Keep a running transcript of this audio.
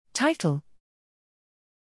Title: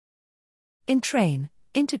 ENTRAIN,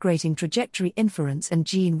 integrating trajectory inference and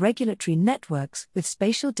gene regulatory networks with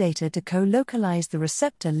spatial data to co-localize the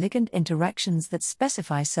receptor-ligand interactions that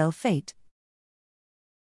specify cell fate.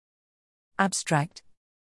 Abstract: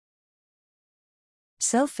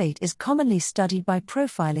 Cell fate is commonly studied by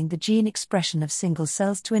profiling the gene expression of single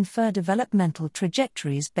cells to infer developmental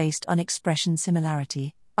trajectories based on expression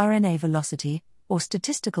similarity, RNA velocity, or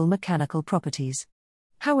statistical mechanical properties.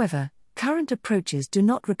 However, current approaches do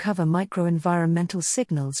not recover microenvironmental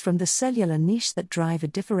signals from the cellular niche that drive a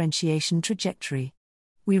differentiation trajectory.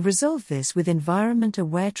 We resolve this with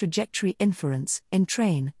environment-aware trajectory inference,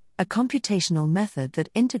 ENTRAIN, a computational method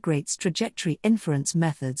that integrates trajectory inference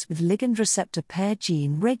methods with ligand-receptor pair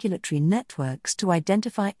gene regulatory networks to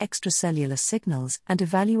identify extracellular signals and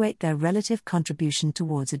evaluate their relative contribution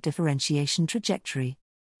towards a differentiation trajectory.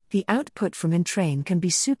 The output from ENTRAIN can be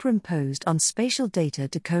superimposed on spatial data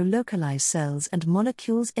to co-localize cells and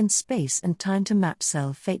molecules in space and time to map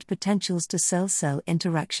cell fate potentials to cell-cell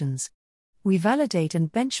interactions. We validate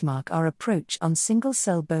and benchmark our approach on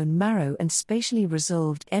single-cell bone marrow and spatially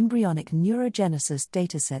resolved embryonic neurogenesis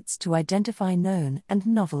datasets to identify known and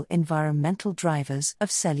novel environmental drivers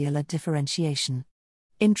of cellular differentiation.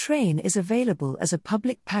 ENTRAIN is available as a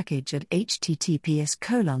public package at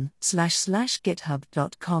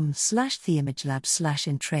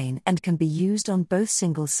https://github.com/theimagelab/entrain and can be used on both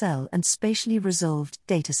single-cell and spatially resolved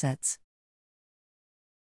datasets.